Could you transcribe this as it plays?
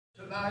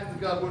tonight.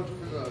 We got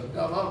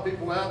a lot of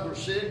people out there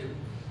sick.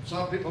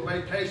 Some people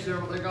vacation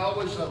and everything. I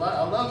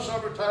love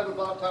summertime, but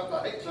a lot of times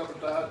I hate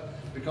summertime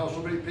because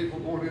so many people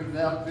going in and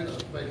out,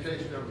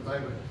 vacation and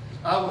everything.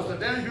 But I was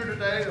down here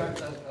today.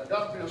 I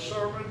got me a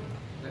sermon.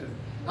 And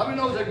how many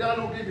knows that God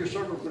don't give you a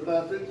sermon for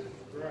nothing?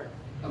 Right.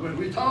 I mean,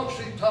 we talk,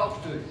 He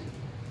talks to you.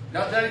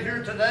 Got down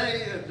here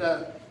today,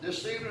 and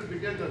this evening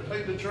began to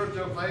clean the church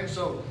up things.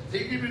 So He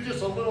gave me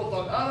just a little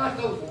thought. I like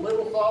those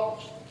little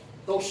thoughts,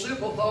 those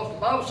simple thoughts. The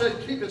Bible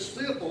says keep it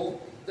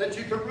simple that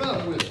you can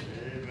run with it.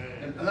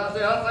 Amen. And I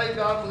thank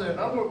God for that.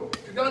 Now,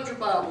 if you got your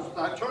Bibles,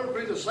 I turn to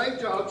read to St.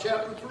 John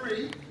chapter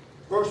 3,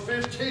 verse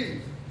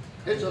 15.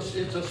 It's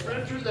a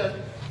scripture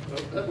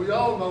that we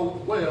all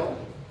know well.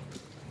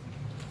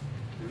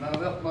 And I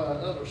left my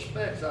other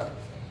specs out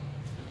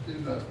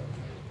in the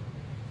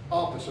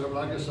office there,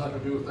 but I guess I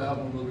could do without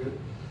them a little bit.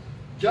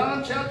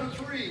 John chapter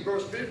 3,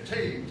 verse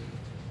 15.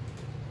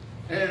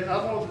 And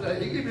I want to,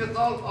 he gave me a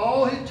thought.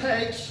 All it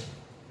takes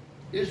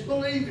is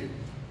believing.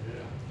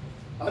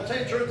 Yeah. I tell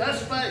you, church,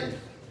 that's faith.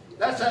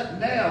 That's that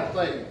now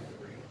faith.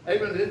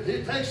 Amen.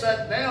 It takes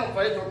that now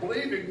faith or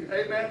believing,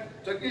 amen,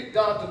 to get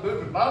God to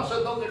move. The Bible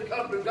says those that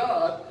come to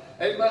God,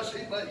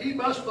 he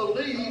must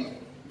believe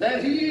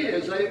that He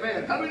is.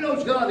 Amen. How many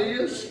knows God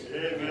is?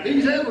 Amen.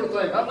 He's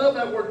everything. I love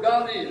that word,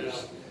 God is.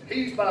 Yeah.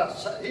 He's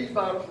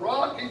my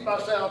rock. He's my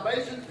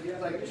salvation.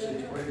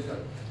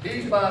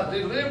 He's my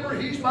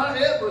deliverer. He's my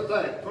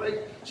everything.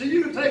 See,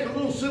 you can take a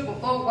little simple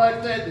thought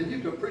like that and you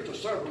can preach a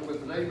sermon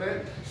with it.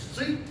 Amen.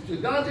 See,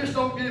 God just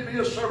don't give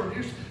me a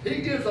sermon.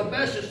 He gives a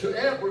message to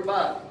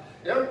everybody.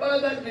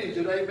 Everybody that needs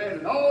it. Amen.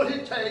 And all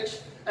it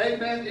takes,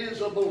 amen,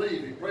 is a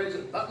believing. Praise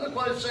it. Look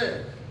what it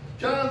said.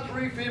 John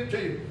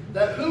 3:15.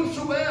 That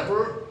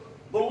whosoever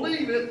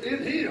believeth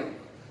in Him.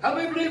 How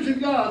many believes in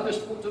God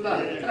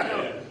tonight?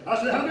 Yeah. I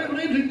said, how many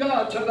believes in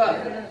God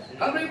tonight? Yeah.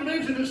 How many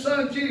believes in His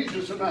Son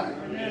Jesus tonight?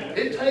 Yeah.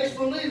 It takes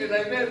believing,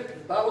 amen.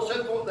 The Bible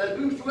says that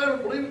whosoever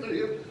believeth in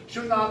Him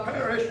should not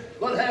perish,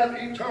 but have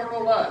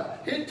eternal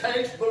life. It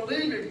takes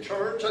believing,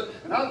 church.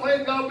 And I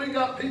thank God we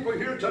got people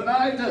here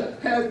tonight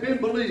that have been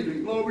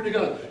believing. Glory to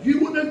God. You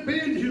wouldn't have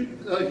been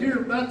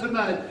here not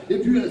tonight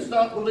if you had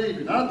stopped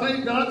believing. I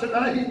thank God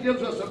tonight He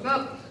gives us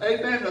enough,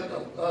 amen,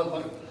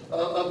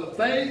 of the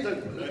faith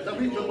that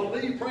we can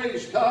believe,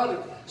 praise God.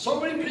 And so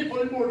many people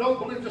anymore don't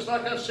believe, just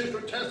like that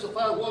sister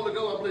testified a while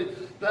ago, I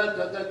believe,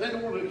 that they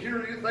don't want to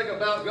hear anything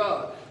about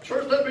God.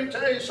 Church, let me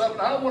tell you something.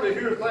 I want to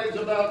hear things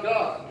about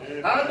God.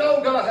 Amen. I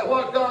know God,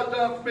 what God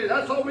done for me.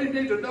 That's all we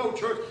need to know,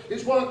 church,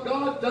 is what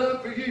God done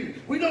for you.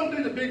 We don't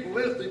need a big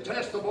lengthy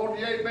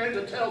testimony, amen,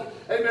 to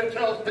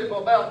tell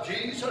people about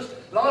Jesus.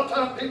 A lot of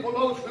times people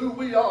know who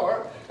we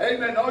are.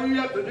 Amen. All you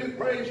have to do,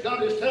 praise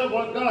God, is tell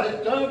what God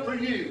has done for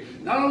you.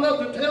 Now I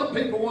love to tell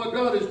people what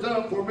God has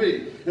done for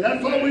me. And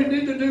that's all we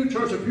need to do,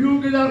 church. If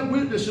you'll get out and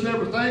witness and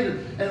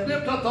everything and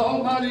lift up the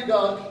Almighty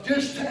God,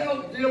 just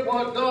tell them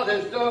what God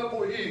has done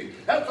for you.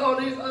 That's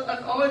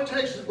all it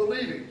takes is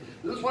believing.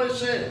 This is what it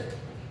says.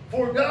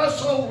 For God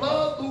so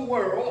loved the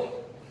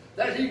world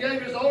that He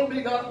gave His only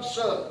begotten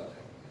Son.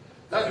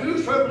 That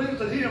whosoever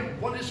believeth in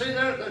Him, what did He say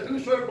there? That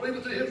whosoever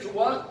believeth in Him shall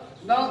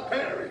what? Not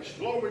perish.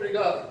 Glory to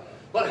God.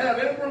 But have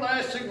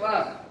everlasting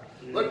life.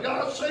 But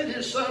God sent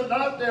His Son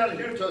not down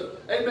here to,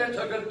 amen,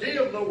 to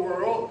condemn the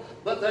world,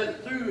 but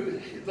that through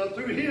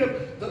Him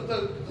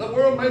the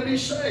world may be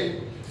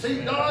saved.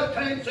 See, God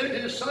came, sent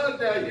His Son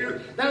down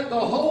here that the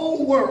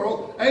whole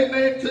world,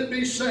 amen, could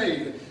be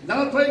saved. And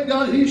I thank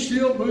God He's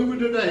still moving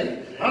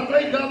today. I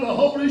thank God the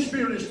Holy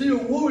Spirit is still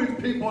wooing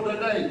people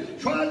today,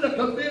 trying to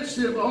convince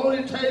them all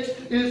it takes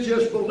is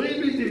just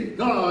believing in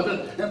God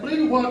and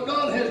believing what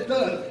God has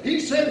done. He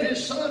sent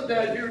His Son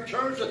down here,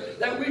 church,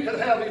 that we could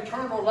have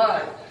eternal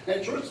life.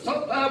 And church,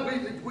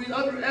 sometimes we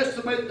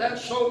underestimate that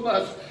so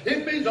much.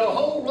 It means a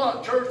whole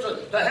lot, church,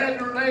 to have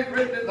your name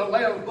written in the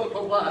Lamb's Book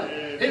of Life.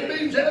 It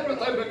means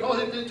everything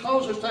because it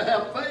calls us to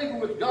have favor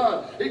with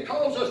God. It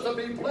calls us to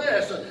be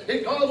blessed.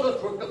 It calls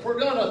us for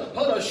God to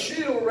put a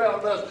shield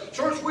around us.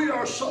 Church, we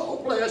are so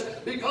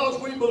blessed because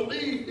we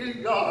believe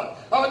in God.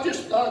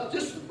 Just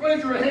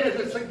raise your hands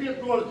and say, give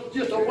God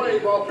just a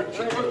wave off it,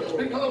 church,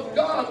 because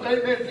God,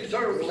 amen,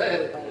 deserves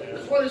that.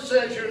 That's what it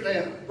says here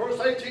now. Verse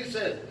 18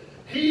 says,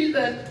 He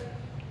that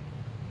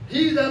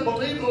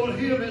believeth on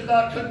Him is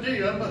not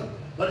condemned,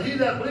 but he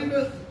that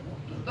believeth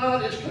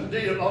not is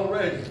condemned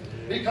already,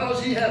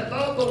 because he hath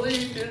not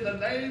believed in the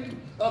name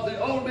of the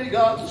only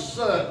begotten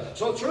Son.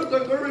 So church,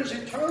 there is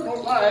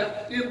eternal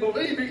life in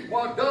believing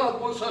what God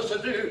wants us to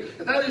do,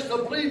 and that is to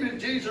believe in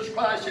Jesus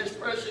Christ, His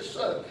precious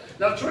Son.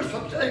 Now church,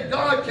 today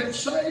God can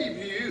save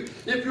you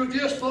if you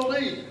just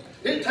believe.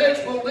 It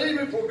takes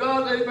believing for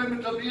God,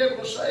 amen, to be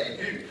able to save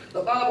you.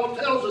 The Bible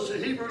tells us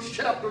in Hebrews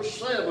chapter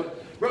 7,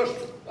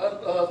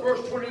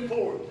 verse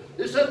 24.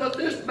 It said, but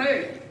this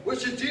man,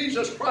 which is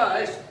Jesus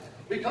Christ,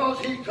 because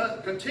He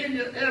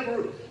continued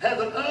ever, has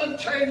an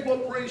unchangeable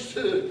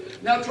priesthood.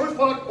 Now, church,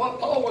 what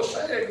Paul was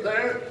saying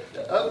there,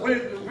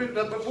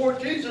 before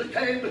Jesus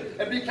came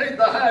and became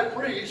the high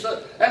priest,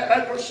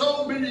 after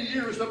so many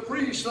years, the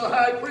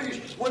high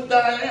priest would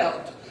die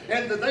out.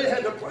 and that they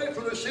had to pray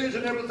for their sins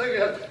and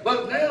everything else.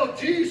 But now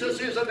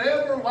Jesus is an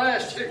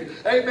everlasting,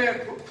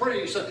 amen,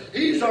 priest.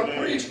 He's our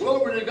priest,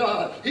 glory to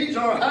God. He's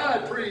our high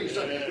priest.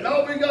 And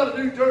all we got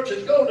to do, church,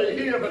 is go to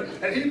him,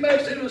 and he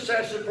makes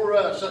intercession for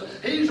us.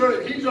 He's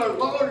our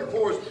Lord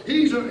for us.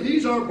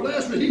 He's our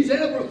blessing. He's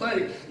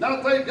everything. And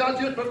I thank God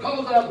just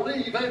because I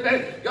believe,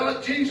 amen,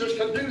 God, Jesus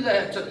can do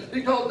that,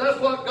 because that's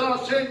what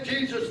God sent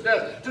Jesus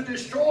to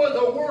destroy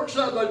the works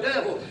of the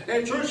devil.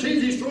 And church,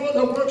 he's destroyed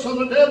the works of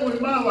the devil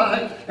in my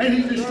life, and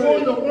he's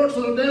destroyed the works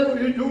of the devil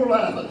in your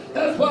life.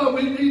 That's why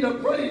we need to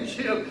praise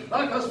him.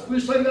 Like we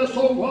sang that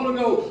song a while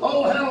ago,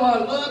 oh, how I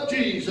love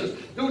Jesus.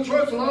 You know,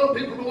 church, a lot of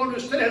people don't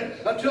understand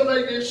until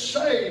they get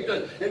saved.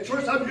 And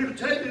church, I'm here to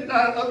tell you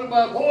tonight under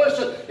my voice,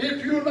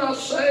 if you're not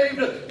saved,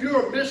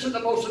 you're missing the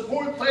most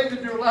important thing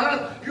in your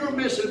life. You're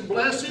missing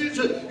blessings.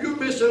 You're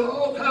missing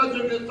all kinds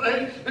of good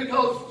things,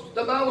 because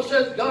the Bible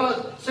says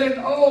God sent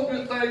all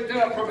good things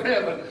down from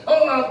heaven.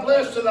 Oh, I'm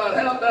blessed tonight.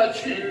 How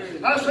about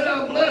you? I said,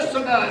 I'm blessed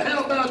tonight.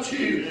 How about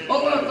you?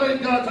 Oh, I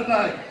thank God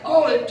tonight.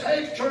 All it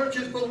takes, church,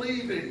 is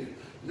believing.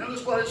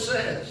 Notice what it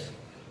says.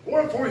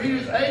 Wherefore he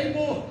is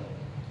able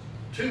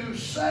to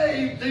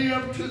save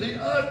them to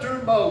the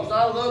uttermost.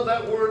 I love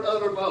that word,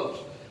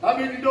 uttermost. I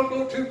mean, you don't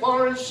go too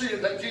far in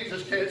sin that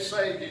Jesus can't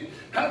save you.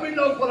 How many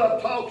know what I'm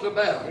talking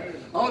about?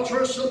 Oh,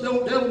 church, the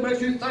devil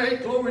makes you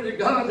think, glory to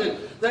God,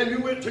 that you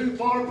went too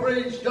far,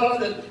 praise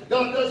God, that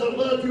God doesn't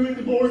love you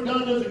anymore,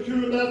 God doesn't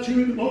care about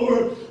you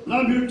anymore. And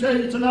I'm here to tell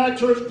you tonight,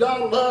 church,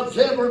 God loves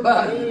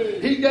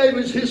everybody. He gave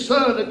us his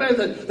son, and man,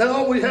 that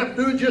all we have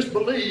to do is just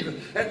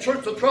believe. And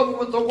church, the trouble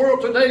with the world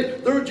today,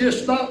 they're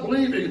just not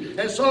believing.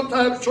 And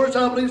sometimes, church,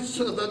 I believe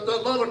that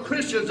a lot of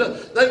Christians,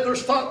 they're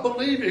stopped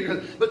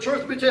believing. But church,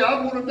 let me tell you,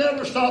 I'm going to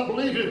never stop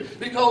believing,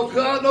 because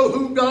I know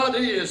who God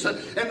is.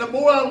 And the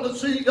more I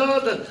see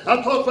God,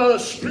 I'm talking about a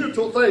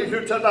spiritual thing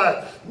here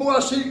tonight. The more I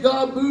see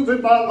God move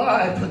in my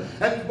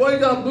life, and the way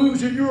God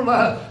moves in your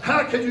life,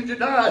 how can you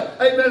deny,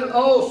 amen,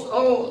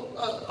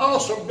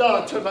 awesome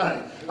God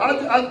tonight?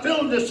 I'm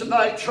feeling this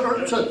tonight,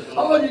 church.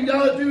 All you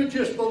got to do is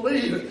just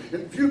believe.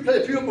 If you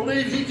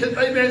believe, he can,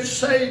 amen,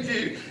 save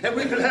you, and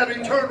we can have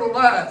eternal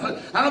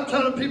life. I'm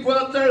telling people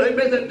out there,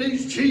 amen, that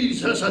needs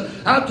Jesus.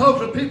 I'm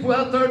talking to people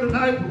out there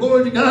tonight,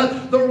 glory to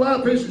God, their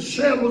life is in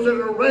shambles and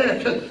a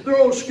wreck.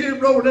 They're on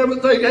Skid Row and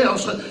everything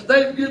else.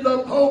 They've given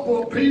up hope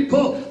on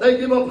people. They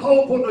give up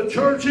hope on the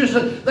churches.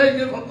 They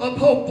give up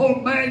hope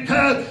on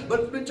mankind.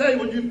 But let me tell you,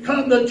 when you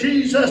come to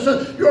Jesus,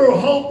 your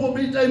hope will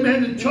be,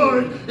 amen,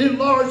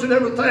 enlarged and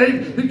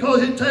everything,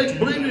 because it takes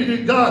believing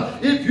in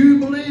God. If you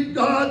believe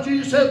God,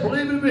 Jesus said,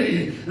 believe in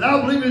me. And I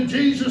believe in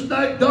Jesus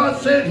tonight.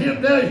 God sent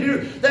him down here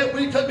that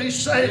we could be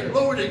saved.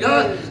 Glory to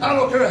God. I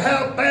don't care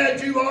how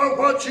bad you are,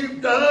 what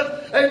you've done.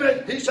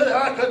 Amen. He said,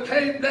 I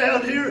came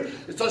down here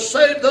to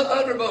save the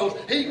uttermost.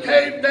 He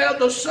came down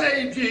to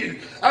save you.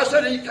 I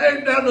said, he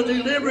came down to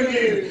deliver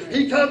you.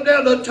 He come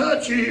down to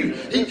touch you.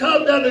 He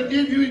come down to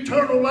give you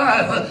eternal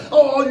life.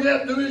 Oh, all you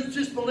have to do is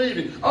just believe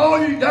it. All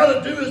you got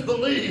to do is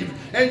believe.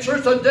 And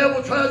church, the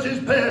devil tries his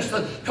best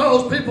to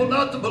cause people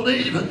not to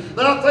believe.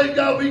 But I thank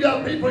God we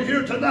got people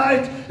here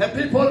tonight, and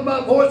people under my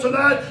voice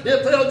tonight,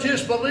 if they'll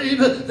just believe,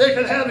 they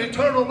can have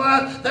eternal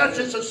life. That's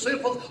just a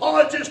simple, oh,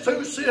 it's just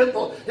too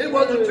simple. It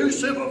wasn't too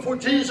simple for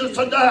Jesus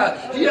to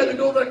die. He had to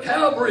go to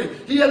Calvary.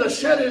 He had to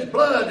shed his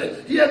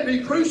blood. He had to be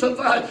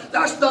crucified.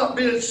 That's not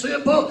being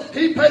simple.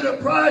 He paid a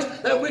price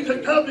that we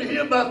could come to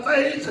him by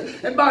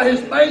faith and by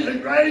his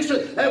amazing grace,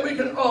 and we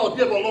can,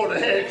 give the Lord a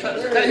hand,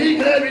 that he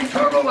can have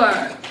eternal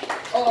life.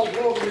 Oh,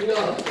 glory to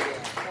God.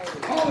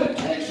 All it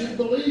takes is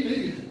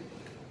believing.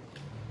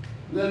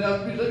 Then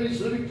let me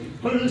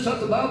put this up.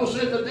 The Bible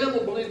said the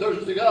devil believes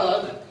there's a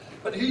God,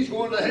 but he's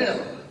going to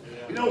hell.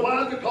 You know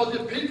why? Because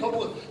if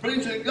people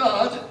believe in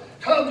God,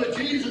 come to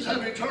Jesus,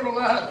 have eternal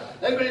life,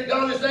 amen,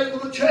 God is able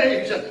to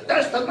change.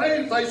 That's the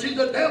main thing. See,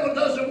 the devil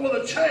doesn't want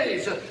to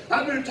change.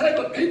 I'm going to take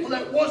the people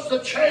that wants to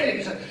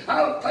change.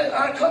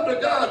 I come to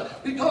God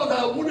because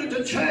I wanted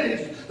to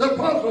change. The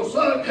prodigal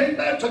son came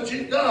back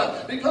to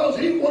God because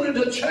he wanted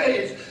to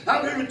change.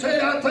 I'm here to tell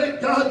you, I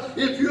thank God,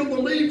 if you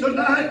believe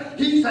tonight,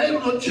 he's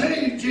able to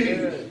change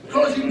you.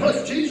 Because he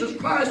puts Jesus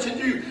Christ in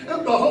you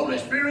and the Holy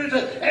Spirit,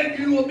 and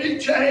you will be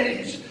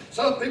changed.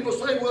 Some people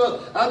say,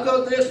 well, I've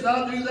done this and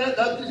I'll do that and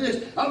I'll do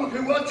this. I don't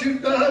care what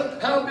you've done,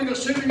 how big a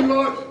sinner you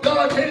are,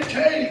 God can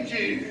change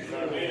you.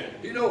 Amen.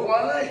 You know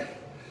why?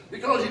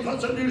 Because he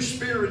puts a new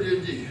spirit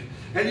in you.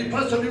 And he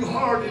puts a new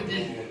heart in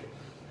you.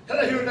 Can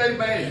I hear an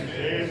amen?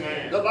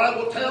 Amen. The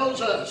Bible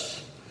tells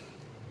us,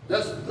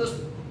 this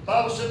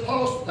Bible said,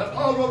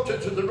 Paul wrote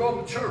to the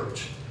Roman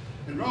church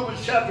in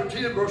Romans chapter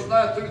 10, verse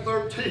 9 through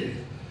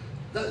 13,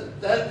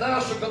 that thou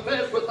shalt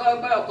confess with thy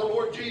mouth the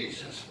Lord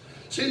Jesus.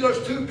 See,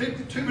 there's too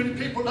many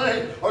people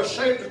today are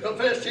ashamed to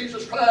confess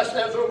Jesus Christ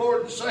as their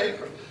Lord and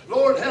Savior.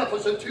 Lord, help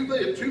us. And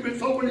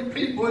so many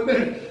people,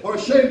 amen, are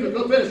ashamed to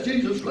confess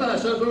Jesus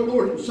Christ as their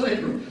Lord and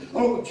Savior.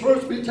 Oh,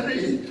 church, me tell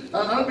you,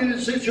 I've been in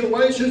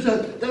situations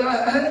that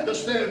I had to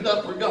stand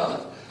up for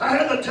God. I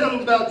had to tell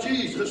them about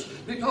Jesus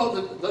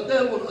because the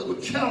devil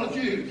will challenge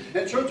you.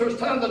 And church, there's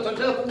times that the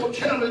devil will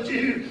challenge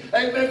you.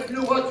 Amen. You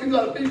know what? You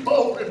got to be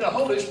bold in the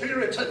Holy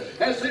Spirit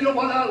and say, you know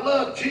what? I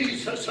love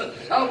Jesus.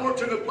 I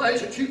worked in a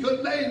place that you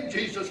could name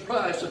Jesus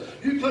Christ.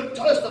 You could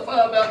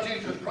testify about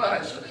Jesus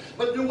Christ.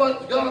 But you know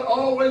what? God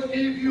always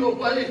gave you a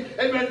way,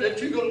 amen, that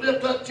you can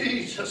lift up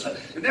Jesus.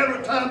 And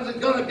every time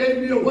that God gave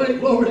me a way,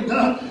 glory to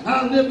God,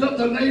 I lift up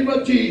the name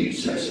of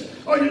Jesus.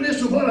 Are you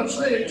listening to what I'm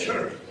saying,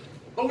 church?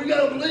 But we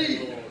got to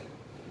believe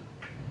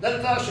that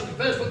if thou shalt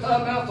confess with thy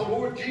mouth the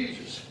Lord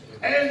Jesus,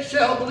 and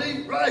shall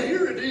believe, right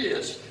here it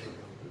is,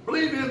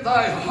 believe in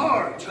thy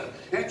heart.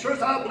 And church,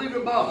 I believe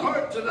in my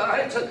heart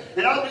tonight,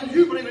 and I believe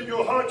you believe in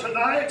your heart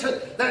tonight,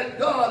 that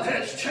God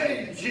has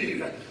changed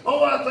you.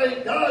 Oh, I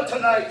thank God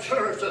tonight,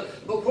 church,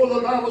 before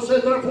the Bible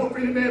says, therefore, if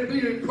any man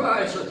be in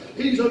Christ,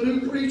 he's a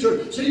new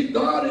creature. See,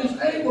 God is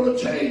able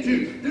to change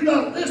you. Do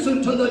not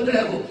listen to the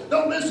devil.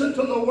 Don't listen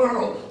to the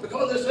world,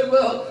 because they say,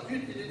 well,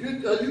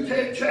 you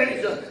can't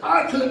change.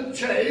 I couldn't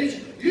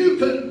change. You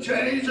couldn't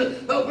change.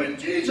 But when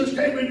Jesus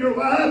came in your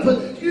life,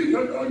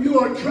 you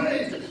are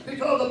changed.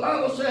 Because the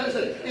Bible says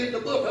in the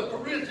book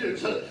of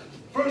Corinthians,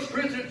 1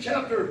 Corinthians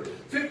chapter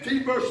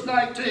 15, verse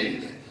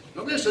 19.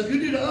 Now listen, you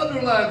need to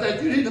underline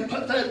that. You need to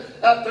put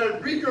that out there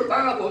and read your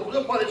Bible and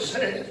look what it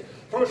says.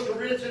 1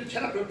 Corinthians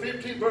chapter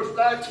 15, verse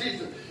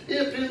 19.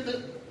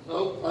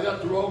 Oh, I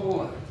got the wrong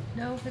one.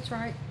 No, that's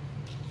right.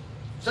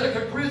 2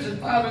 Corinthians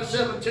 5 and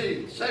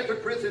 17. 2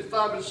 Corinthians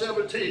 5 and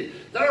 17.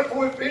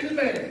 Therefore, if any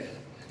man,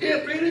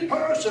 if any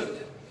person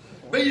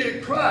be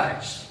in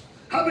Christ.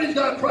 How many's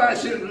got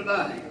Christ in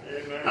tonight?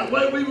 Amen. And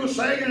when we were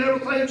singing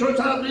everything, church,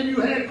 I believe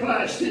you had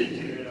Christ in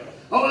you. Yeah.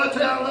 Oh, I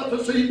tell you, I love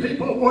to see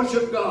people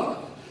worship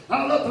God.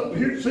 I love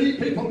to see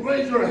people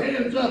raise their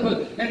hands up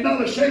and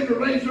not ashamed to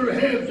raise their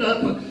hands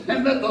up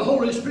and let the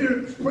Holy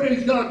Spirit,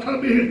 praise God,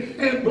 come in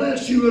and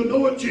bless you and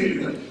anoint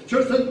you.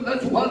 Church,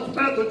 that's what's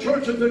about the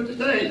churches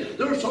today.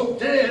 They're so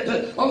dead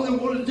that all they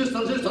want is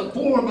just a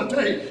form a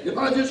day. If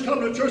I just come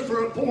to church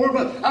for a form,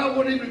 I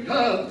wouldn't even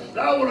come.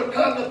 I want to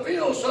come to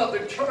feel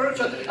something, church.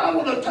 I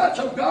want a touch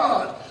of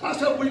God. I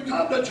said, we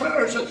come to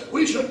church,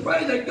 we should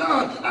pray that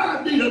God,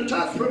 I need a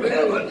touch from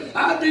heaven.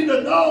 I need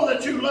to know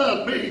that you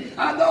love me.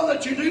 I know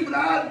that you do, but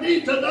I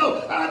need to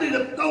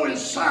know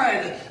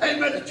inside,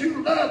 amen, that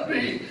you love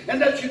me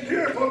and that you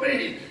care for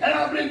me. And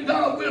I believe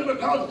God will,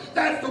 because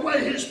that's the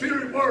way His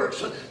Spirit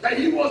works, that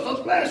He wants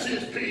to bless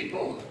His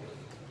people.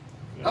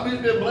 I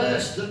mean, been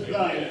blessed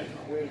tonight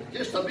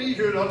just to be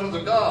here under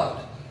the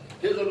God,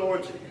 His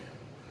anointing.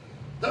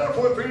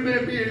 Therefore, if any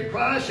man be in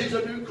Christ, he's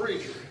a new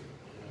creature.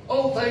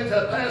 Old things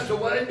have passed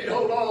away,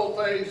 behold, all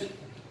things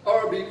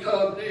are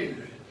become new.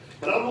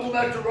 But I'm going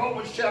back to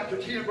Romans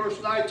chapter 10, verse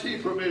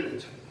 19 for a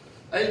minute.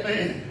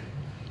 Amen.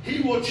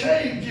 He will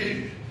change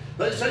you.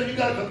 They say you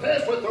got to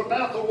confess with their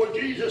mouth the Lord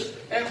Jesus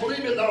and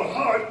believe in their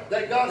heart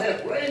that God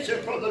hath raised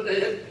Him from the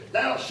dead.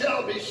 Thou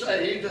shalt be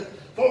saved.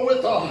 For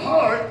with the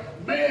heart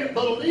man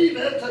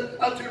believeth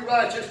unto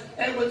righteousness,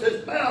 and with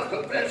his mouth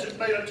confession is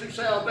made unto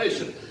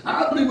salvation.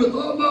 I believe with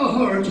all my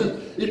heart,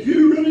 if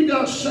you really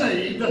got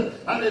saved,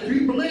 and if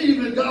you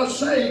believe that God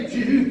saved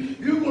you,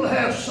 you will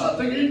have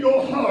something in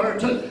your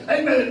heart.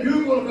 Amen.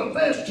 You will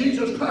confess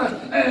Jesus Christ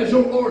as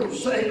your Lord and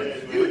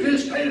Savior. You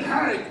just can't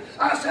hide.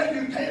 I said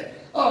you can't.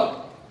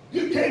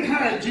 You can't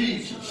hide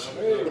Jesus.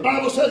 The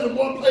Bible says in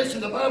one place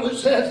in the Bible, it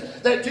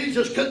says that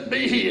Jesus couldn't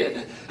be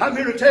hid. I'm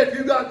here to tell you, if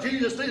you got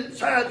Jesus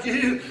inside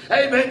you,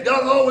 amen,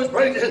 God always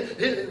brings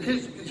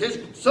His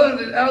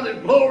Son out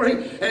in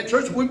glory. And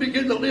church, we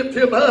begin to lift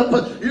Him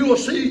up, you will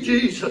see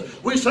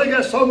Jesus. We sing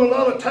that song a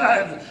lot of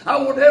times.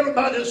 I want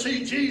everybody to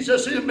see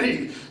Jesus in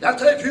me. I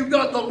tell you, if you've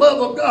got the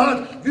love of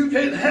God, you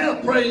can't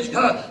help, praise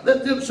God,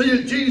 let them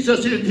see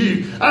Jesus in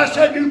you. I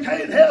said you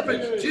can't help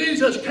it.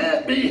 Jesus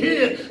can't be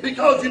hid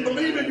because you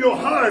believe in your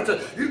heart.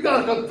 You've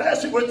got to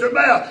confess it with your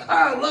mouth.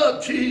 I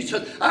love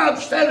Jesus. I'm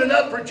standing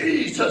up for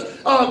Jesus.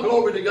 Oh,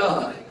 glory to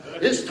God.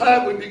 It's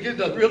time we begin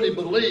to really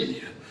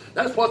believe.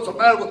 That's what's the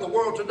matter with the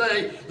world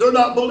today. They're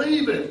not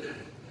believing.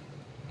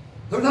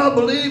 They're not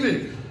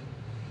believing.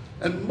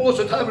 And most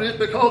of the time it's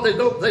because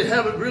they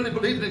haven't really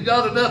believed in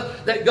God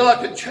enough that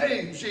God can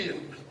change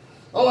them.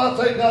 Oh, I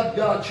thank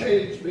God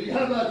changed me.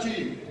 How about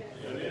you?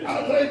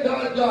 I thank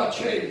God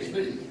changed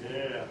me.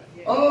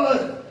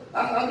 Oh,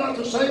 I'm not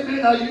the same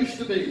man I used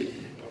to be.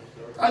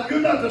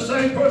 You're not the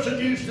same person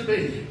you used to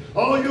be.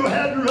 Oh, you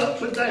had your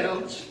ups and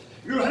downs.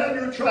 You had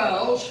your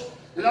trials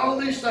and all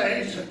these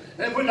things.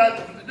 And when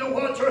you know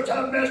what, church,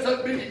 I messed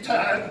up many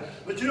times.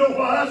 But you know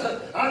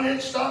what? I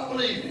didn't stop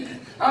believing.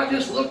 I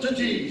just looked to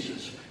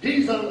Jesus.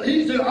 He's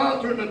the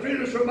author and the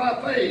finisher of my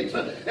faith.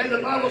 And the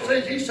Bible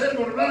says He said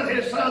on the right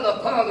hand side of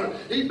the Father,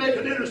 He's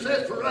making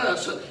intercession for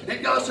us.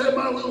 And God said,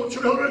 my little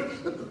children,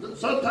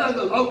 sometimes,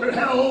 I don't care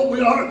how old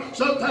we are,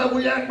 sometimes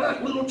we act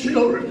like little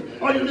children.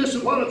 Are you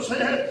listening to what I'm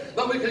saying?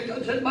 But we can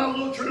contend, my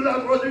little children,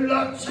 I'd rather you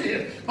not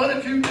sin. But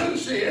if you do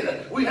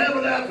sin, we have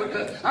an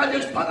advocate. I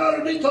just put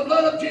underneath the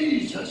blood of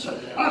Jesus.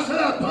 I said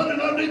I put it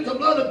underneath the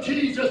blood of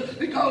Jesus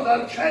because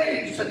I'm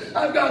changed.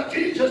 I've got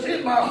Jesus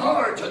in my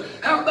heart.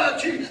 How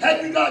about you?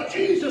 Have you got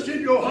Jesus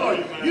in your heart?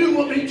 You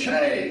will be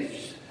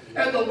changed.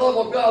 And the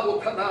love of God will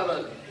come out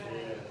of you.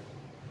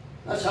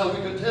 That's how we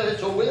can tell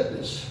it's a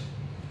witness.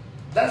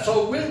 That's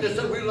a witness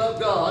that we love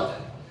God.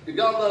 And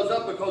God loves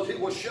us because He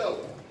will show.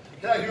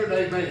 Can I hear an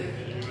amen?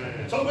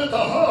 Amen. So with the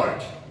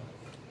heart,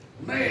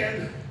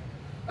 man,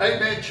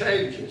 amen,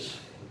 changes.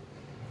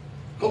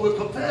 But we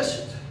confess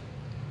it.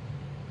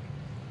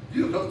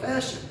 You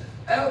confess it,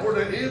 outward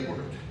and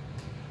inward.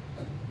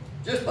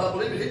 Just by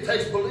believing. It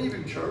takes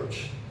believing,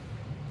 church.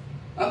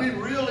 I mean,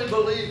 really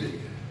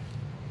believing.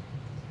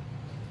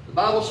 The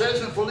Bible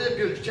says in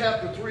Philippians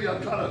chapter 3,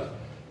 I'm trying to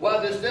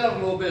wind this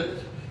down a little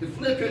bit. In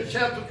Philippians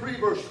chapter 3,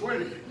 verse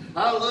 20,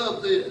 I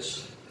love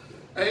this.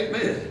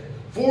 Amen.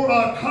 For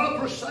our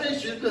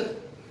conversation,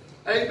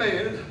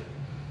 amen.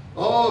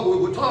 Oh,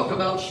 we'll talk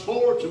about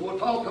sports, and we'll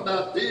talk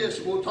about this,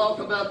 and we'll talk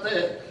about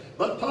that.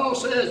 But Paul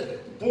says,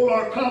 for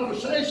our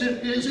conversation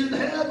is in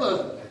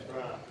heaven.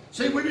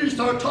 See, we need to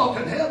start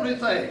talking heavenly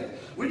things.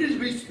 We need to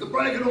be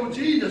bragging on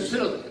Jesus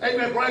instead of,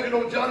 amen, bragging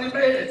on Johnny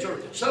Mance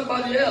or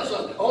somebody else.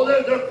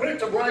 They're quick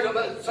to brag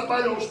about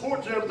somebody on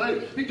sports and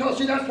everything because,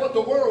 see, that's what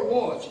the world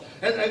wants.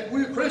 And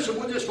we're Christians,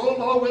 we just go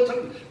along with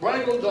them,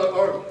 brag on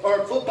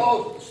our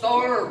football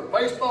star or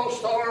baseball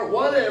star or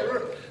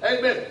whatever.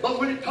 Amen. But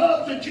when it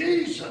comes to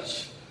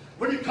Jesus,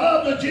 we'll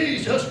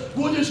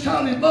just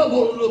kind of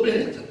bubble a little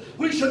bit.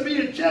 We should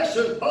be just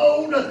as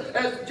bold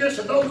as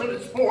just those in the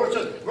sports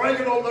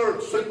bragging on their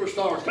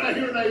superstars. Can I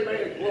hear an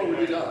amen?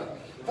 Glory to God.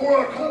 For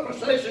our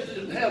conversations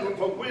in heaven,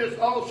 from which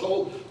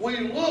also we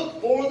look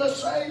for the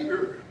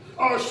Savior.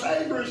 Our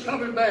Savior is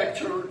coming back,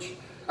 church.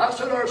 I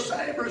said our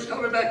Savior is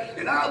coming back,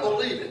 and I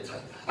believe it.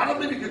 I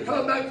believe He can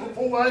come back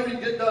before I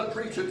even get done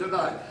preaching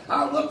tonight.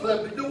 I look for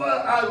that. But you know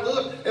what? I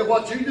look at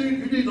what you need.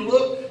 You need to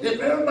look. If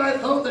everybody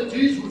thought that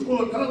Jesus was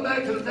going to come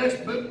back to the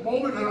next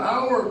moment, an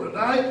hour, or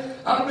tonight,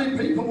 I believe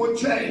people would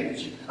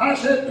change. I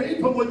said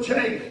people would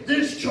change.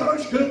 This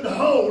church couldn't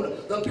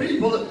hold the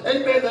people,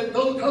 amen, that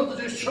don't come to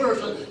this church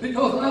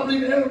because I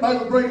believe everybody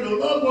would bring their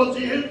loved ones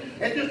in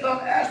and just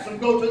not ask them to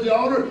go to the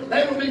altar.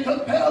 They would be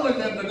compelling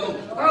them to go.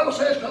 The Bible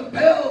says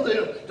compel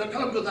them to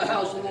come to the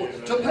house of the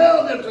Lord.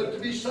 Compel them to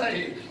be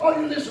saved.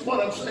 Are you listening to what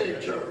I'm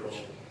saying, church?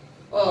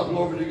 Oh,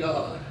 glory to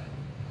God.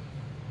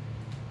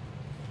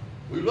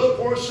 We look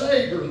for a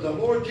Savior, the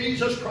Lord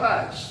Jesus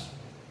Christ,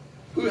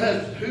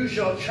 who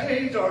shall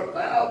change our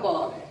foul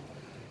body.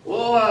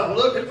 Oh, I'm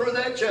looking for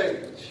that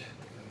change.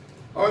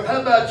 Or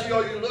how about you?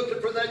 Are you looking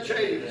for that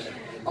change?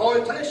 All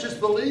it takes is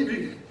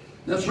believing.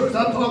 Now, church,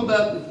 I'm talking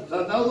about,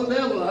 I know the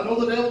devil. I know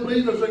the devil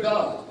believes there's a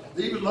God.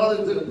 Even a lot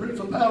of the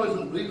principalities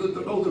believe that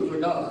they know there's a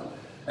God.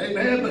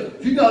 Amen.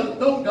 But you got to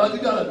know God.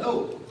 You got to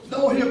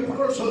know Him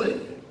personally.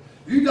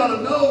 You got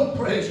to know,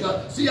 praise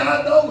God. See,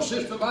 I know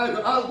Sister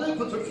Margaret. I lived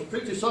with her for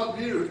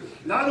 50-something years.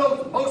 And I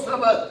know most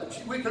of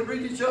them, we can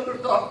read each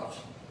other's thoughts.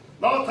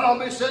 A lot of time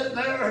I'll be sitting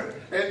there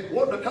and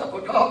wanting a cup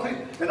of coffee.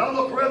 And I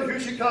look around and here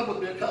she comes with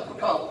me a cup of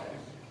coffee.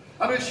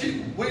 I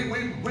mean,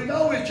 we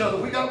know each other.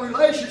 We got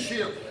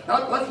relationship.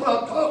 That's what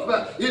I'm talking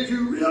about. If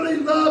you really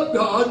love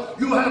God,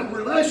 you'll have a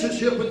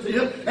relationship with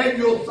Him, and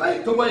you'll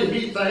think the way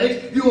He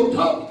thinks. You'll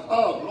talk.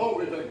 Oh,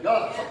 glory to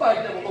God.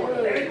 Somebody give the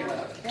Lord a hand.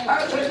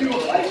 I said you'll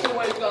think the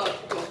way God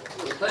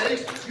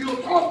thinks. You'll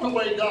talk the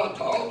way God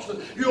talks.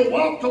 You'll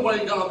walk the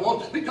way God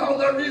walks, because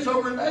there is a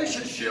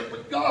relationship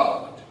with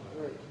God.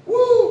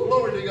 Woo!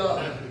 Glory to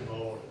God.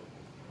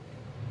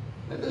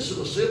 And this is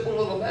a simple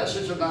little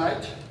message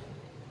tonight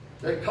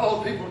that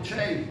calls people to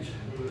change.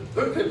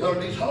 There are people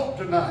that need hope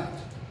tonight.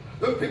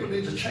 There are people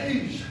that need to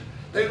change.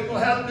 They don't know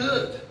how to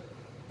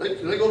do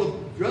it. They go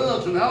to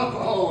drugs and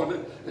alcohol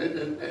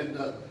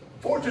and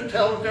fortune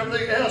tellers and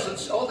everything else.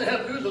 And all they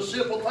have to do is a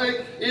simple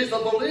thing, is to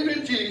believe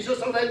in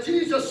Jesus and let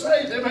Jesus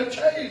save them and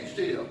changed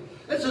him.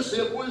 It's as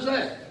simple as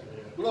that.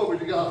 Glory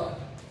to God.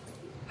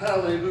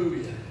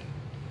 Hallelujah.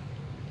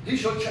 He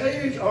shall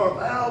change our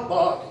vile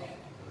body.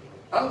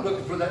 I'm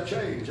looking for that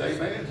change.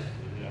 Amen.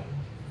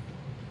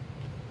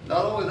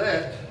 Not only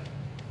that,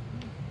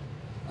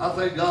 I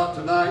thank God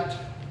tonight.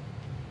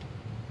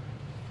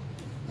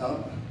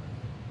 Now,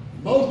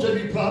 most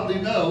of you probably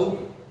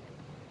know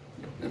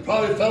and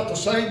probably felt the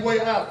same way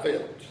I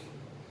felt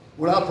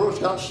when I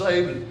first got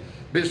saved and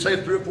been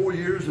saved 3 or 4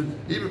 years and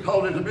even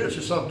called into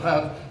ministry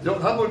sometimes. You know,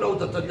 how many know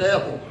that the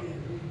devil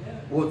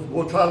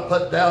will try to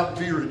put doubt and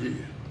fear in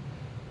you?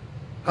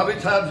 How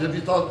many times have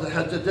you thought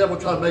that the devil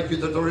try to make you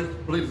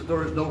believe that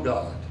there is no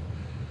God?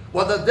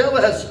 Well, the devil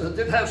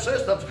didn't have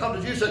sense enough to come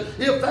to Jesus and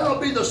say, if thou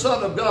be the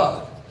Son of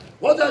God.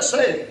 What's that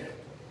saying?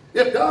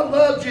 If God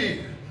loves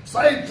you,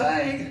 same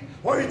thing.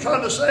 What are you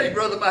trying to say,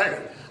 Brother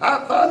Mayor?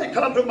 I finally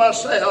come to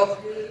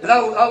myself, and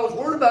I was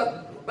worried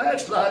about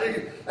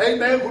backsliding.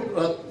 Amen.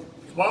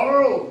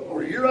 Tomorrow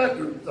or a year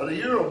after, a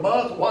year, a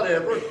month,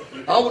 whatever.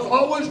 I was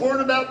always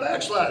worried about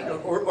backsliding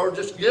or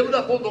just giving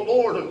up on the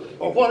Lord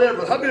or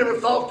whatever. How many ever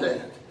thought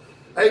that?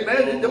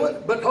 Amen. You do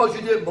it because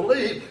you didn't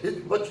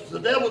believe. But the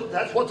devil,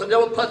 that's what the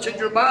devil puts in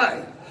your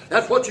mind.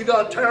 That's what you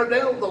got to tear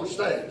down those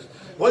things.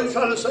 What are you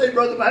trying to say,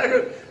 Brother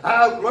Maggard?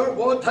 I learned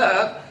one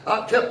time,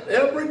 I kept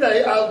every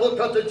day I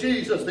looked unto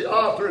Jesus, the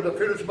author and the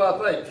finisher of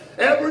my faith.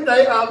 Every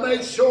day I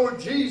made sure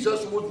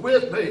Jesus was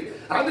with me.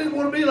 I didn't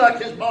want to be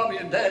like his mommy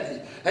and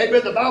daddy.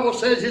 Amen. The Bible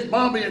says his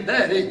mommy and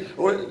daddy,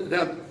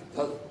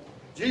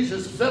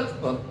 Jesus'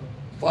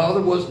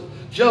 stepfather was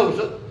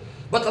Joseph.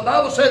 But the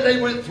Bible said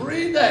they went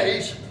 3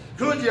 days.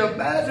 Could you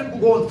imagine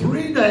going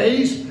 3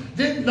 days,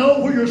 didn't know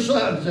where your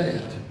son's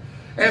at?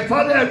 And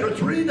finally, after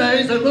 3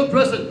 days, they looked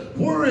and said,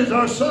 where is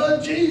our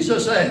son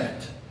Jesus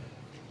at?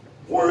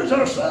 Where is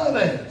our son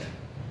at?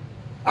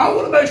 I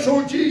want to make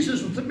sure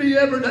Jesus is with me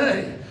every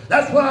day.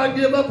 That's why I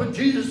give up with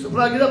Jesus.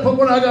 When I get up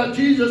when I got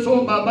Jesus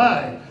on my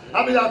mind.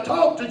 I mean, I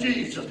talk to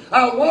Jesus.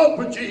 I walk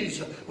with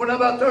Jesus. When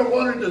I'm out there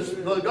watering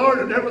the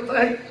garden and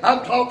everything,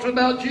 I'm talking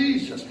about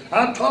Jesus.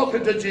 I'm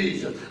talking to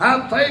Jesus.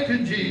 I'm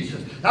thanking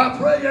Jesus. I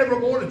pray every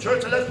morning,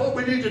 church, and that's what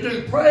we need to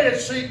do. Pray and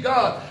seek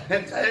God.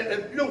 And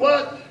you know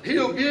what?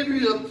 He'll give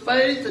you the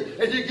faith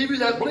and he'll give you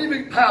that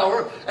believing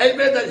power,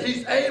 amen, that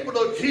he's able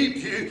to keep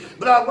you.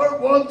 But I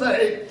learned one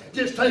thing.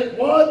 Just take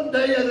one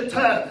day at a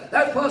time.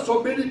 That's why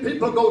so many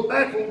people go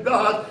back on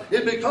God,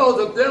 is because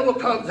the devil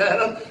comes at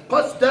them,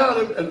 puts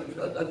down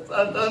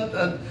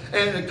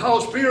and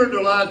cause fear in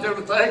their lives and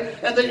everything,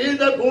 and they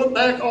end up going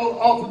back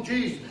off of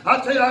Jesus.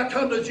 I tell you, I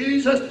come to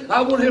Jesus,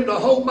 I want him to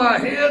hold my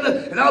hand,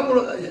 and I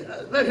want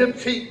to let him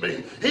keep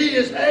me. He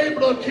is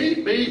able to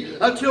keep me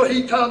until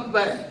he comes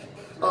back.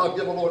 I'll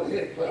give the Lord a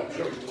hand clap,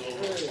 church.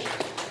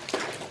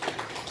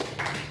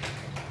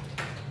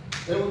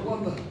 There was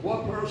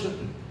one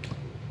person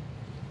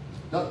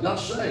not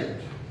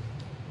saved.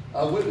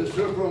 I witnessed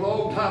to him for a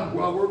long time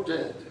where I worked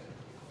at.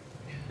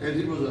 And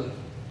he was a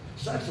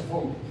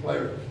saxophone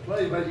player. He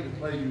could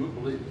play, you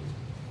wouldn't believe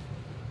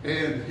it.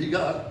 And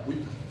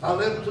I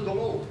led him to the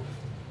Lord.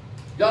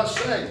 Got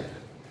saved.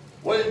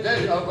 Well, his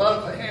dad, I was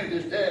out of the hand,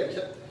 his dad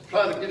kept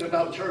trying to get him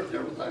out of church and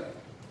everything.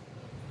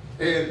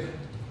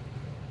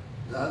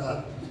 And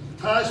I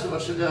enticed him. I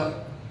said,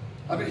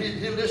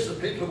 he listened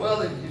to people.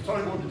 Well, he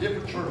started going to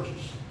different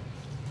churches.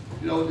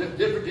 You know,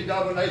 different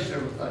denominations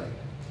and everything.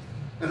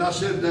 And I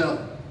said,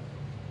 I'm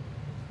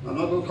not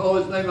going to call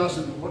his name. I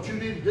said, what you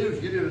need to do is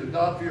get into a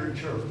God-fearing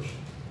church.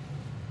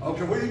 I don't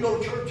care where you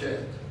go to church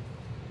at. As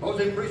long as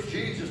they preach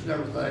Jesus and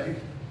everything.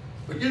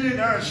 But get in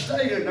there and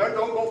stay in there.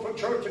 Don't go from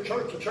church to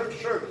church to church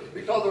to church.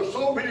 Because there's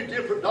so many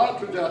different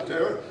doctrines out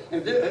there.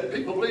 And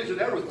people believe in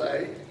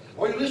everything.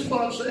 Well, you listen to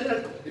what I'm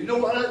saying. You know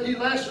what? He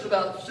lasted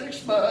about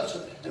 6 months.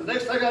 And the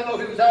next thing I know,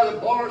 he was out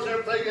of bars and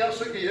everything else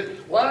again.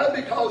 Why?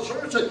 Because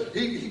church,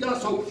 he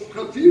got so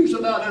confused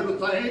about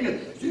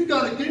everything. So you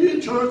got to get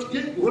in church,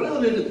 get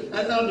grounded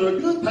and under a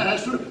good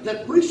pastor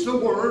that preaches the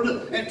word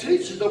and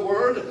teaches the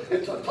word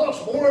and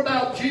talks more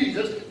about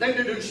Jesus than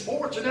to do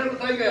sports and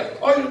everything else.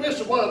 Are you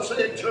listening to what I'm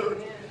saying,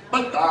 church?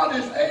 But God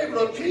is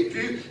able to keep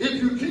you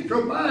if you keep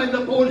your mind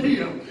upon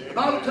him. The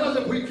Bible tells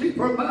us if we keep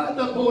our mind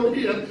upon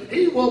him,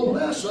 he will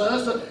bless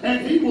us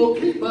and he will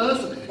keep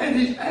us and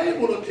he's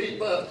able to keep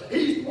us.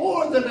 He's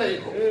more than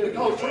able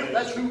because, church,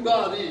 that's who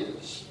God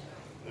is.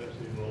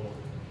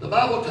 The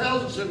Bible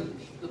tells us in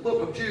the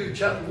book of Jude,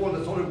 chapter 1,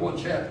 there's only one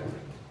chapter.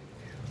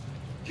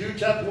 Jude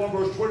chapter 1,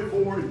 verse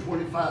 24 and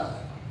 25.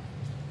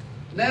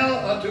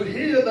 Now unto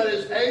him that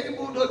is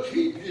able to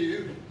keep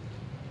you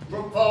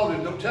from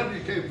falling. Don't tell me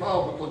you can't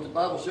fall because the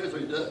Bible says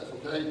he does,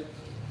 okay?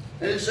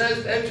 And it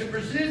says, and to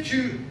present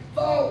you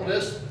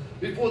faultless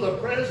before the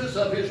presence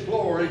of his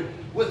glory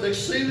with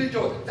exceeding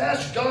joy.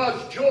 That's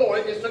God's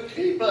joy, is to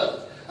keep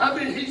us. I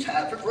mean, he's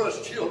happy for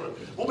us children.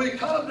 When we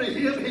come to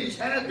him, he's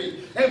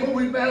happy. And when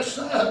we mess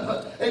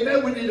up,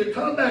 amen, we need to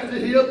come back to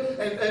him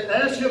and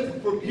ask him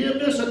for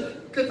forgiveness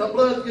and get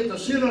the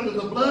sin under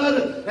the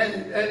blood,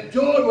 and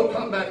joy will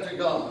come back to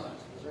God.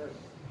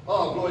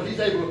 Oh, glory, he's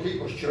able to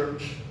keep us,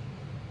 church.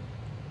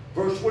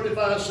 Verse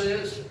 25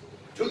 says,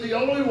 to the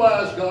only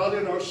wise God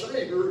and our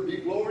Savior be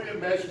glory and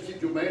majesty,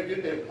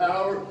 dominion and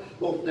power,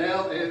 both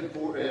now and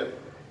forever.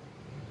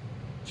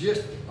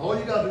 Just, all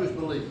you got to do is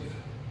believe.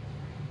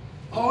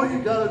 All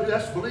you got to do,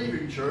 that's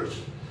believing, church.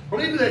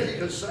 Believing that he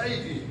can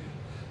save you.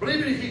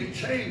 Believing that he can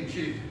change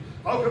you.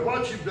 I don't care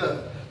what you've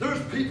done.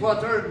 There's people out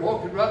there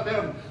walking right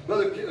down,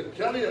 Brother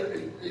Kelly,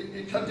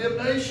 in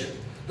condemnation.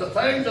 The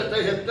things that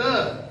they have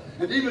done.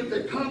 And even if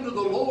they come to the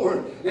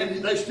Lord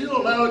and they still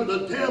allow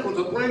the devil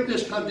to bring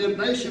this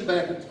condemnation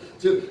back and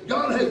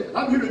God has,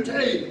 I'm here to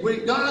tell you,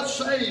 when God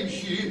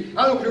saves you,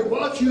 I don't care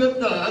what you have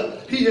done,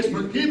 He has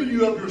forgiven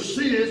you of your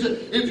sins.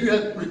 If you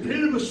have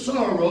repented with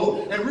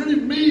sorrow and really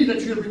mean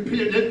that you have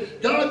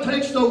repented, God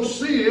takes those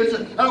sins,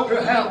 I don't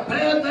care how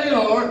bad they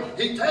are,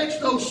 He takes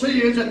those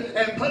sins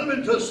and put them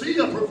into a sea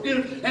of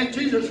forgiveness, and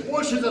Jesus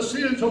washes the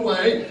sins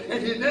away,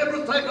 and He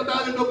never think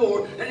about it no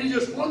more, and you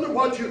just wonder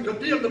what you're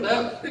condemned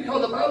about,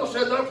 because the Bible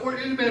says, therefore,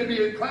 any man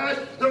be in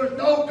Christ, there is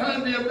no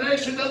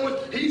condemnation. In other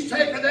words, He's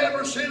taken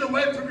every sin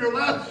away from your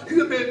life.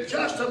 You have been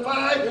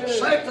justified,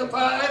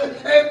 sanctified,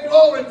 and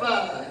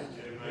glorified.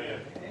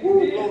 Amen.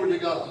 Woo, glory to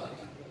God.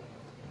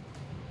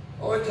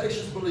 All it takes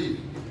is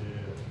believing.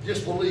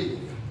 Just believe.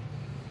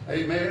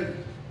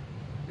 Amen.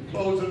 In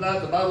closing tonight,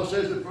 the Bible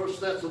says in 1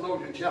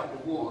 Thessalonians chapter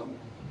 1,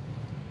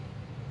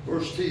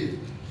 verse 10,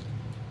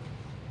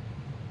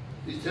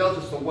 He tells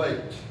us to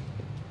wait.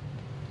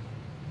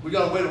 We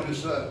got to wait on His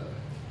Son.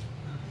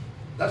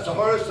 That's the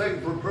hardest thing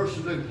for a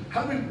person to do.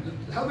 How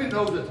many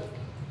know that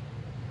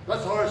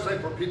that's the hardest thing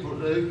for people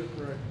to do?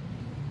 Right.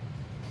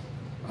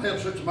 I have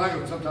such a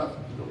migraine sometimes,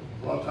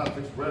 a lot of times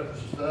fix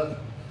breakfast and stuff.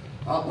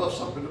 I'll put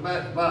something in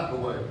the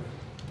microwave.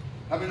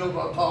 How many know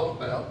what I'm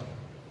talking about?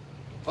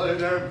 Put it in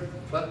there,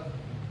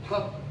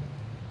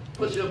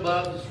 push your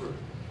buttons for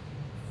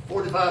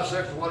 45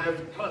 seconds or whatever,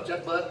 punch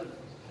that button,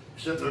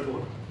 you sit there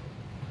going,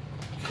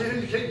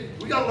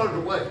 we got to learn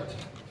to wait.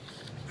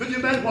 Could you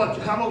imagine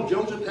how long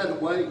Joseph had to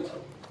wait?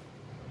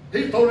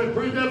 He was thrown in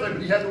prison and everything,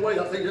 but he had to wait.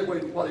 I think he had to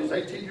wait, he's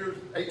 18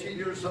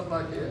 years, something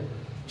like that.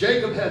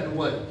 Jacob had to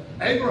wait.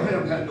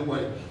 Abraham had to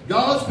wait.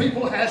 God's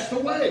people has to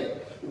wait.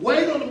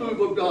 Wait on the move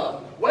of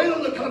God. Wait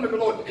on the coming of the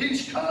Lord.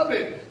 He's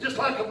coming. Just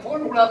like a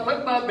farmer when I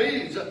plant my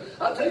beans.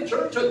 I tell you,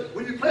 church,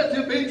 when you plant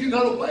them beans, you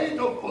got to wait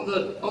on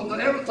the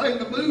everything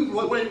to move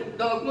the way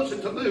God wants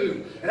it to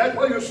move. And that's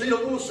why you'll see a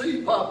little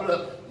seed popping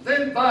up.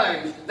 Then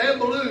vines, then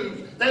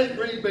balloons, then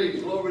green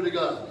beans. Glory to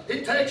God.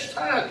 It takes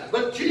time,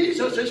 but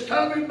Jesus is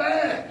coming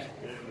back.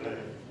 Amen.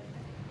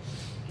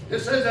 It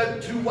says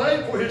that to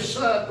wait for His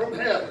Son from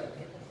heaven.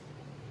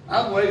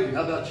 I'm waiting.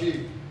 How about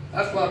you?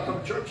 That's why I come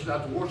to church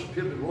tonight, to worship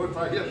Him and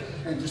glorify Him,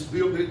 and just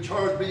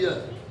charge me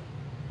up.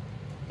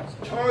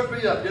 Charge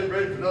me up. Getting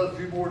ready for another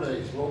few more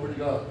days. Glory to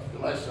God.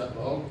 It lasts that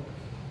long.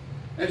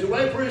 And to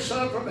wait for His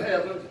Son from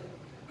heaven,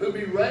 who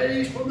be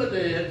raised from the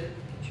dead,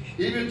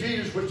 even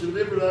Jesus, which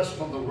delivered us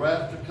from the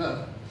wrath to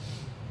come.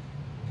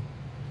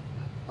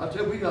 I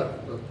tell you, we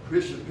got the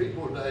Christian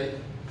people today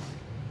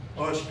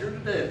are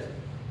scared to death.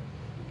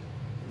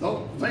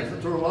 Don't think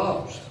that they're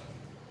lost.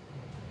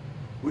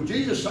 When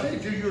Jesus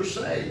saved you, you're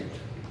saved.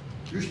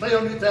 You stay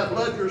underneath that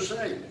blood, you're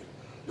saved.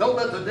 Don't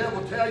let the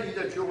devil tell you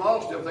that you're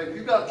lost. If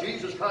you got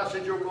Jesus Christ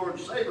as your Lord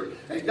and Savior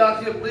and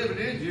got Him living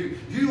in you,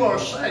 you are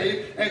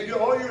saved, and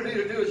all you need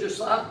to do is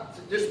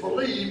just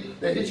believe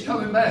that He's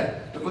coming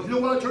back. Because you know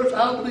what, church?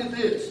 I believe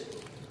this.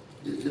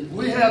 If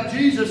we have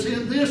Jesus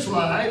in this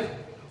life,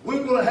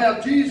 we're going to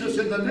have Jesus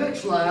in the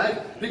next life,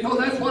 because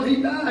that's what He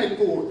died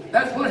for.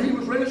 That's what He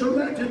was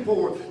resurrected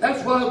for.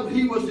 That's why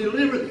He was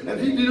delivered, and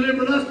He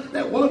delivered us,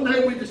 that one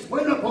day we just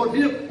wait upon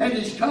Him, and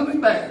He's coming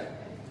back.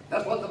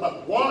 That's what the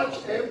Bible. Watch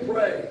and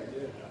pray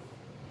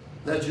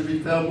that you be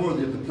found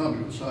worthy of the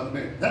coming of the Son of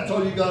Man. That's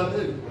all you got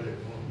to do.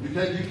 You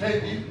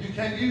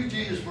can't use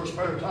Jesus for a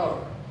spare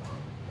tire.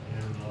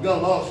 You got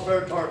a lot of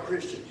spare tire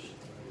Christians.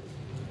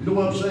 You know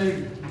what I'm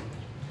saying?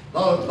 A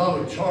lot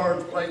of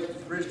charge plates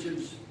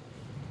Christians.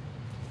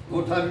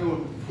 One time you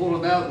want to pull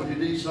them out when you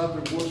need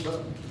something, for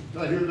something.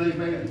 I hear an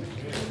amen.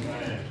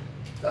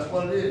 That's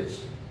what it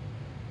is.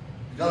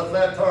 You got a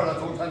flat tire, that's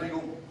the only time you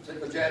go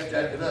take a jack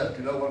it up.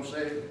 You know what I'm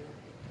saying?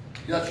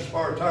 You got your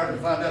spare tire, and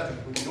you find out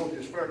that when you go to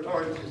your spare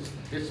tire,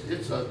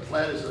 it's a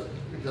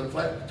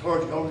flat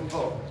tire on the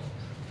car.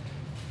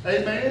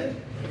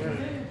 Amen?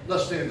 Amen.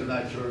 Let's stand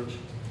tonight, church.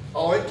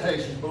 All it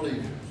takes is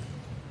believing.